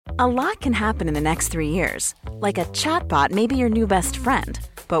A lot can happen in the next 3 years. Like a chatbot may be your new best friend.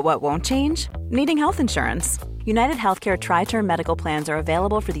 But what won't change? Needing health insurance. United Healthcare Tri-Term Medical Plans are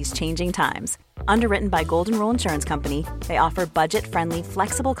available for these changing times. Underwritten by Golden Rule Insurance Company, they offer budget-friendly,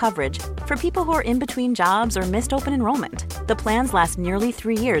 flexible coverage for people who are in between jobs or missed open enrollment. The plans last nearly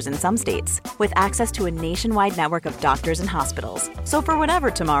 3 years in some states, with access to a nationwide network of doctors and hospitals. So for whatever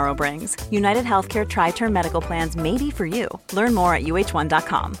tomorrow brings, United Healthcare Tri-Term Medical Plans may be for you. Learn more at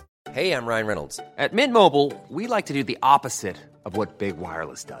uh1.com. Hey, I'm Ryan Reynolds. At Mint Mobile, we like to do the opposite of what Big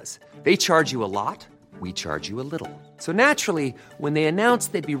Wireless does. They charge you a lot, we charge you a little. So naturally, when they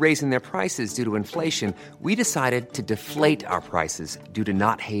announced they'd be raising their prices due to inflation, we decided to deflate our prices due to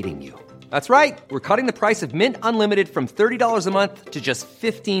not hating you. That's right. We're cutting the price of Mint Unlimited from $30 a month to just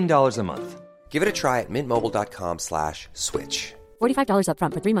 $15 a month. Give it a try at mintmobile.com/switch. $45 up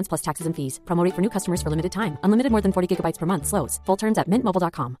front for 3 months plus taxes and fees. Promo rate for new customers for limited time. Unlimited more than 40 gigabytes per month. Slows full terms at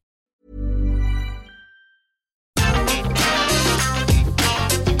mintmobile.com.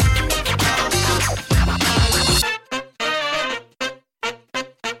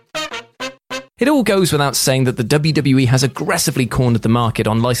 It all goes without saying that the WWE has aggressively cornered the market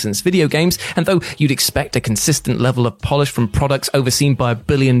on licensed video games, and though you'd expect a consistent level of polish from products overseen by a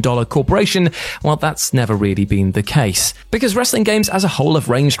billion-dollar corporation, well, that's never really been the case. Because wrestling games as a whole have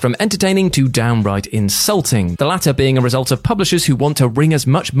ranged from entertaining to downright insulting, the latter being a result of publishers who want to wring as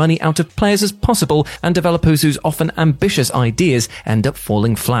much money out of players as possible, and developers whose often ambitious ideas end up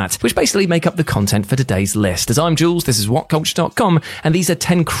falling flat, which basically make up the content for today's list. As I'm Jules, this is WhatCulture.com, and these are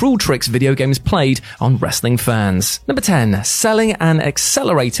 10 cruel tricks video games played on wrestling fans. Number 10. Selling an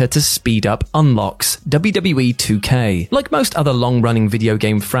accelerator to speed up unlocks. WWE 2K. Like most other long-running video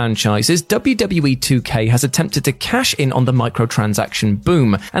game franchises, WWE 2K has attempted to cash in on the microtransaction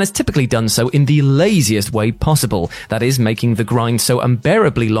boom, and has typically done so in the laziest way possible. That is, making the grind so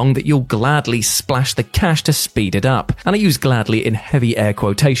unbearably long that you'll gladly splash the cash to speed it up. And I use gladly in heavy air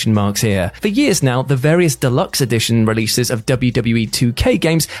quotation marks here. For years now, the various deluxe edition releases of WWE 2K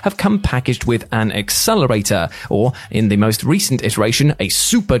games have come packaged with an accelerator, or in the most recent iteration, a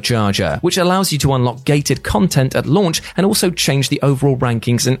supercharger, which allows you to unlock gated content at launch and also change the overall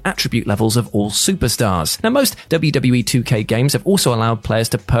rankings and attribute levels of all superstars. Now, most WWE 2K games have also allowed players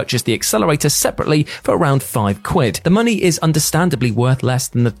to purchase the accelerator separately for around £5. The money is understandably worth less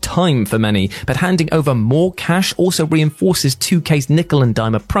than the time for many, but handing over more cash also reinforces 2K's nickel and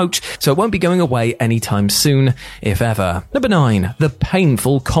dime approach, so it won't be going away anytime soon, if ever. Number 9. The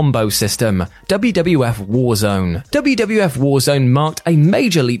painful combo system. WWF Warzone. WWF Warzone marked a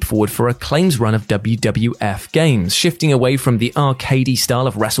major leap forward for Acclaim's run of WWF games, shifting away from the arcadey style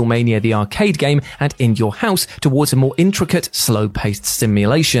of WrestleMania the arcade game and In Your House towards a more intricate, slow-paced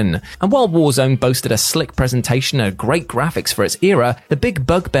simulation. And while Warzone boasted a slick presentation and great graphics for its era, the big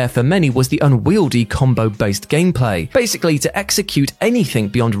bugbear for many was the unwieldy combo-based gameplay. Basically, to execute anything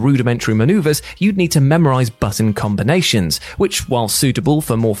beyond rudimentary maneuvers, you'd need to memorize button combinations, which, while suitable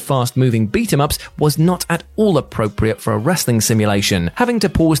for more fast-moving beat-em-ups, was not at all appropriate for a wrestling simulation. Having to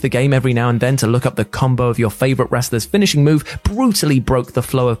pause the game every now and then to look up the combo of your favorite wrestler's finishing move brutally broke the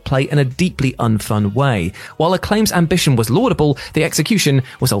flow of play in a deeply unfun way. While Acclaim's ambition was laudable, the execution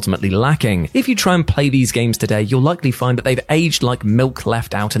was ultimately lacking. If you try and play these games today, you'll likely find that they've aged like milk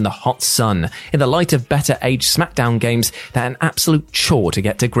left out in the hot sun. In the light of better aged SmackDown games, they're an absolute chore to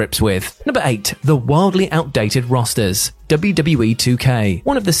get to grips with. Number 8. The wildly outdated rosters. WWE 2K.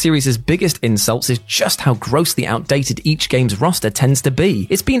 One of the series' biggest insults is just how grossly outdated each game's roster tends to be.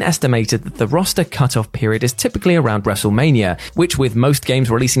 It's been estimated that the roster cutoff period is typically around WrestleMania, which with most games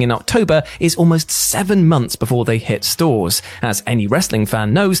releasing in October is almost 7 months before they hit stores. As any wrestling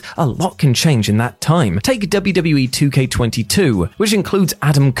fan knows, a lot can change in that time. Take WWE 2K22, which includes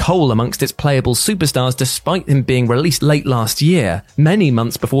Adam Cole amongst its playable superstars despite him being released late last year, many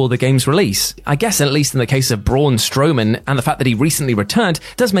months before the game's release. I guess at least in the case of Braun Strowman, and the fact that he recently returned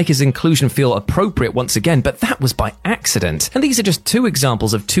does make his inclusion feel appropriate once again, but that was by accident. And these are just 2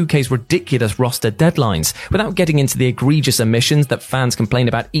 examples of 2K's ridiculous roster deadlines, without getting into the egregious omissions that fans complain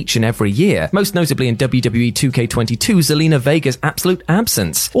about each and every year, most notably in WWE 2K22, Zelina Vega's absolute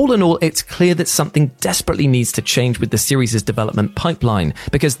absence. All in all, it's clear that something desperately needs to change with the series' development pipeline,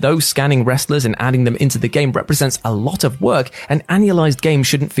 because though scanning wrestlers and adding them into the game represents a lot of work, an annualized game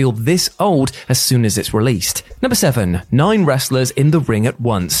shouldn't feel this old as soon as it's released. Number 7. 9 wrestlers in the ring at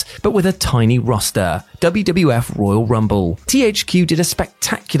once, but with a tiny roster. WWF Royal Rumble. THQ did a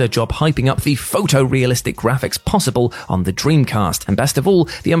spectacular job hyping up the photorealistic graphics possible on the Dreamcast, and best of all,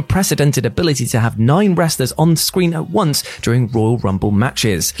 the unprecedented ability to have 9 wrestlers on screen at once during Royal Rumble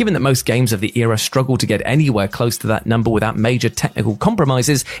matches. Given that most games of the era struggled to get anywhere close to that number without major technical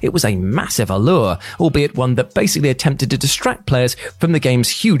compromises, it was a massive allure, albeit one that basically attempted to distract players from the game's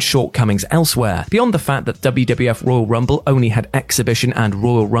huge shortcomings elsewhere. Beyond the fact that WWF Royal Rumble only had Exhibition and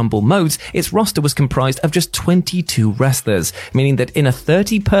Royal Rumble modes, its roster was comprised of just 22 wrestlers, meaning that in a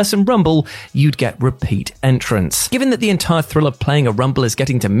 30-person Rumble, you'd get repeat entrants. Given that the entire thrill of playing a Rumble is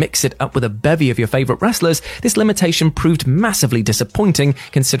getting to mix it up with a bevy of your favourite wrestlers, this limitation proved massively disappointing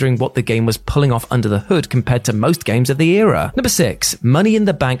considering what the game was pulling off under the hood compared to most games of the era. Number 6. Money in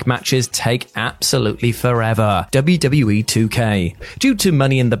the Bank matches take absolutely forever. WWE 2K. Due to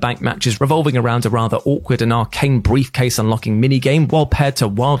Money in the Bank matches revolving around a rather awkward and arcane briefcase unlocking minigame while paired to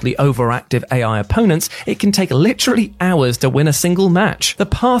wildly overactive AI opponents, it can take literally hours to win a single match. The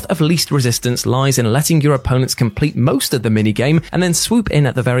path of least resistance lies in letting your opponents complete most of the minigame and then swoop in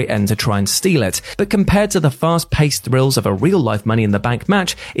at the very end to try and steal it. But compared to the fast-paced thrills of a real-life Money in the Bank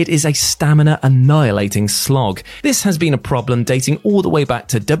match, it is a stamina-annihilating slog. This has been a problem dating all the way back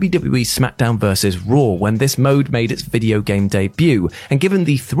to WWE SmackDown vs. Raw when this mode made its video game debut, and given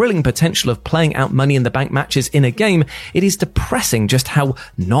the thrilling potential of playing out Money in the Bank matches in a game, it is depressing just how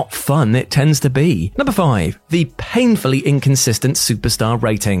not fun it tends to be. Number 5. The painfully inconsistent superstar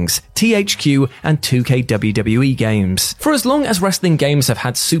ratings. THQ and 2K WWE games. For as long as wrestling games have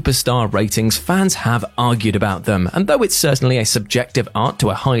had superstar ratings, fans have argued about them, and though it's certainly a subjective art to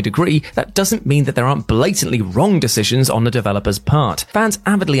a high degree, that doesn't mean that there aren't blatantly wrong decisions on the developer's part. Fans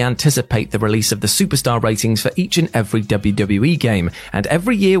avidly anticipate the release of the superstar ratings for each and every WWE game, and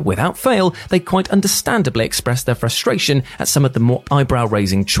every year, without fail, they quite understandably express their frustration at some of the more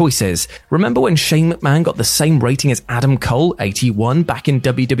eyebrow-raising choices. Remember when Shane McMahon got the same rating as Adam Cole, 81, back in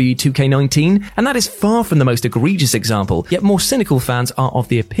WWE 2K19? And that is far from the most egregious example, yet more cynical fans are of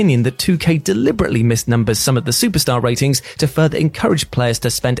the opinion that 2K deliberately misnumbers some of the superstar ratings to further encourage players to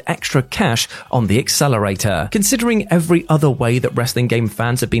spend extra cash on the accelerator. Considering every other way that wrestling game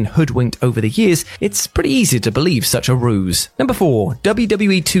fans have been hoodwinked over the years, it's pretty easy to believe such a ruse. Number 4.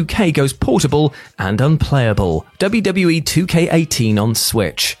 WWE 2K goes portable and unplayable. WWE 2K18 on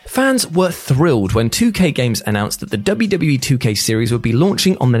Switch. Fans were thrilled when 2K Games announced that the WWE 2K series would be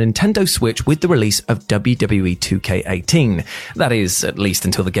launching on the Nintendo Switch with the release of WWE 2K18. That is, at least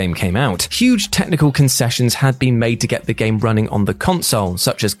until the game came out. Huge technical concessions had been made to get the game running on the console,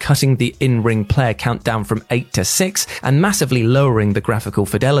 such as cutting the in-ring player count down from 8 to 6 and massively lowering the graphical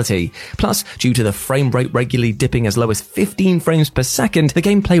fidelity. Plus, due to the frame rate regularly dipping as low as 15 frames per second, the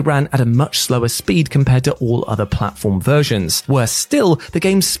gameplay ran at a much slower speed compared to all other platform versions. Worse still, the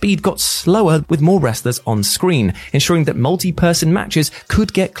game's speed got slower with more wrestlers on screen, ensuring that multi-person matches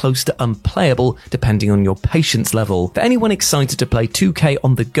could get close to unplayable depending on your patience level. For anyone excited to play 2K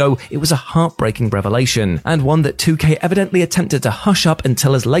on the go, it was a heartbreaking revelation, and one that 2K evidently attempted to hush up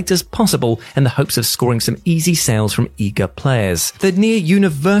until as late as possible in the hopes of scoring some easy sales from eager players. The near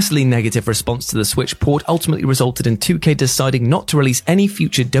universally negative response to the Switch port ultimately resulted in 2K deciding not to release any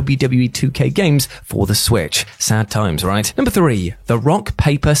future WWE 2K games for the Switch. Sad times, right? Number 3. The Rock,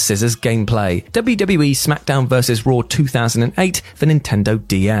 Paper, Scissors gameplay. WWE SmackDown vs. Raw 2008 for Nintendo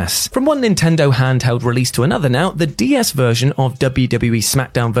DS. From one Nintendo handheld release to another now, the DS version of WWE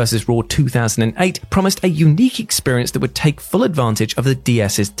SmackDown vs. Raw 2008 promised a unique experience that would take full advantage of the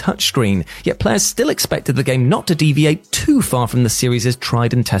DS's touchscreen, yet players still expected the game not to deviate too far from the series'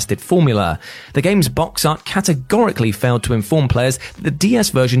 tried and tested formula. The game's box art categorically failed to inform players that the DS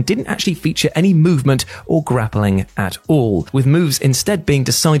version didn't actually feature any movement or grappling at all, with moves instead being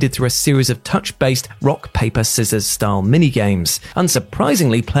decided through a series of touch-based rock, paper, scissors style minigames.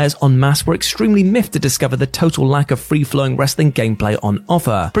 Unsurprisingly, players en masse were extremely miffed to discover the total lack of free-flowing wrestling gameplay on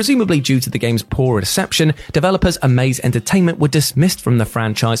offer. Presumably due to the game's poor reception, developers Amaze Entertainment were dismissed from the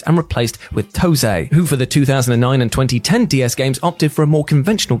franchise and replaced with Toze, who for the 2009 and 2010 DS games opted for a more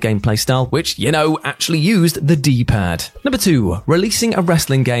conventional gameplay style, which, actually used the D-pad. Number 2. Releasing a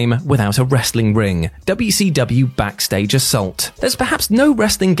wrestling game without a wrestling ring. WCW Backstage Assault. There's perhaps no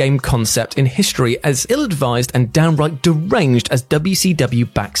wrestling game concept in history as ill-advised and downright deranged as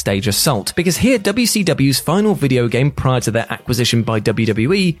WCW Backstage Assault, because here WCW's final video game prior to their acquisition by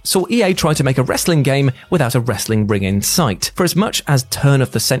WWE saw EA try to make a wrestling game without a wrestling ring in sight. For as much as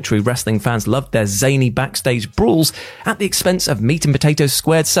turn-of-the-century wrestling fans loved their zany backstage brawls at the expense of meat and potatoes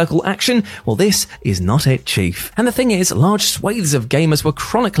squared circle action, well, this is not it, chief. And the thing is, large swathes of gamers were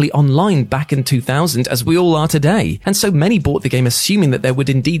chronically online back in 2000, as we all are today, and so many bought the game assuming that there would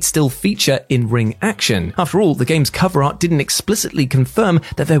indeed still feature feature in-ring action. After all, the game's cover art didn't explicitly confirm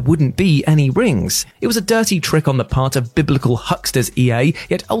that there wouldn't be any rings. It was a dirty trick on the part of biblical hucksters EA,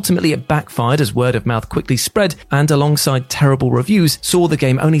 yet ultimately it backfired as word of mouth quickly spread, and alongside terrible reviews, saw the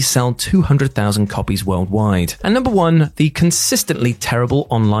game only sell 200,000 copies worldwide. And number 1, the consistently terrible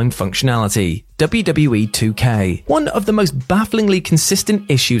online functionality. WWE 2K. One of the most bafflingly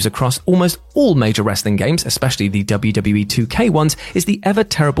consistent issues across almost all major wrestling games, especially the WWE 2K ones, is the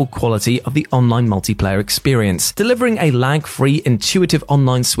ever-terrible quality of the online multiplayer experience. Delivering a lag-free, intuitive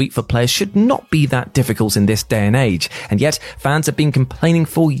online suite for players should not be that difficult in this day and age, and yet fans have been complaining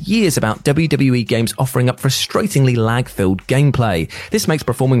for years about WWE games offering up frustratingly lag-filled gameplay. This makes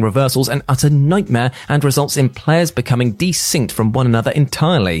performing reversals an utter nightmare and results in players becoming desynced from one another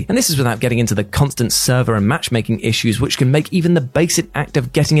entirely. And this is without getting into the constant server and matchmaking issues which can make even the basic act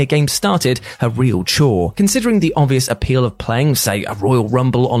of getting a game started a real chore. Considering the obvious appeal of playing, say, a Royal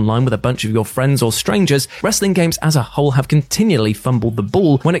Rumble online with a bunch of your friends or strangers, wrestling games as a whole have continually fumbled the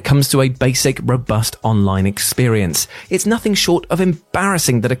ball when it comes to a basic, robust online experience. It's nothing short of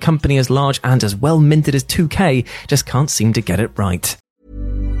embarrassing that a company as large and as well minted as 2K just can't seem to get it right.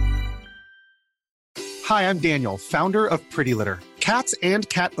 Hi, I'm Daniel, founder of Pretty Litter. Cats and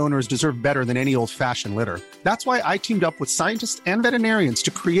cat owners deserve better than any old-fashioned litter. That's why I teamed up with scientists and veterinarians to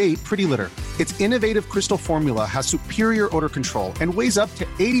create Pretty Litter. Its innovative crystal formula has superior odor control and weighs up to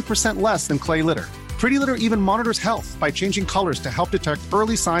 80% less than clay litter. Pretty Litter even monitors health by changing colors to help detect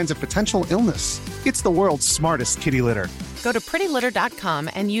early signs of potential illness. It's the world's smartest kitty litter. Go to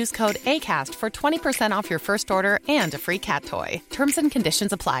prettylitter.com and use code ACAST for 20% off your first order and a free cat toy. Terms and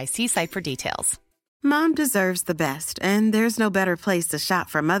conditions apply. See site for details. Mom deserves the best, and there's no better place to shop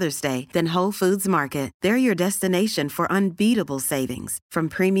for Mother's Day than Whole Foods Market. They're your destination for unbeatable savings, from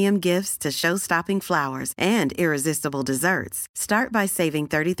premium gifts to show-stopping flowers and irresistible desserts. Start by saving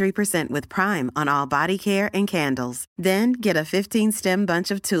 33% with Prime on all body care and candles. Then get a 15-stem bunch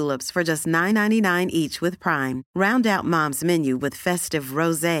of tulips for just $9.99 each with Prime. Round out Mom's menu with festive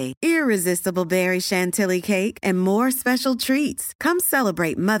rosé, irresistible berry chantilly cake, and more special treats. Come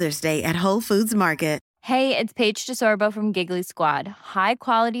celebrate Mother's Day at Whole Foods Market. Hey, it's Paige DeSorbo from Giggly Squad. High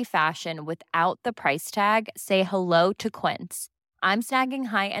quality fashion without the price tag. Say hello to Quince. I'm snagging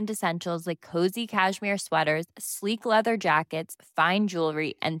high-end essentials like cozy cashmere sweaters, sleek leather jackets, fine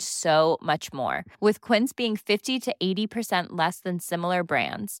jewelry, and so much more. With Quince being 50 to 80% less than similar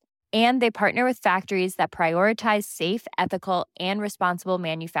brands. And they partner with factories that prioritize safe, ethical, and responsible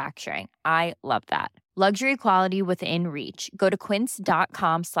manufacturing. I love that. Luxury quality within reach. Go to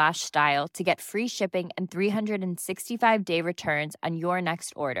quince.com/style to get free shipping and 365-day returns on your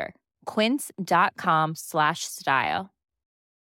next order. Quince.com/style.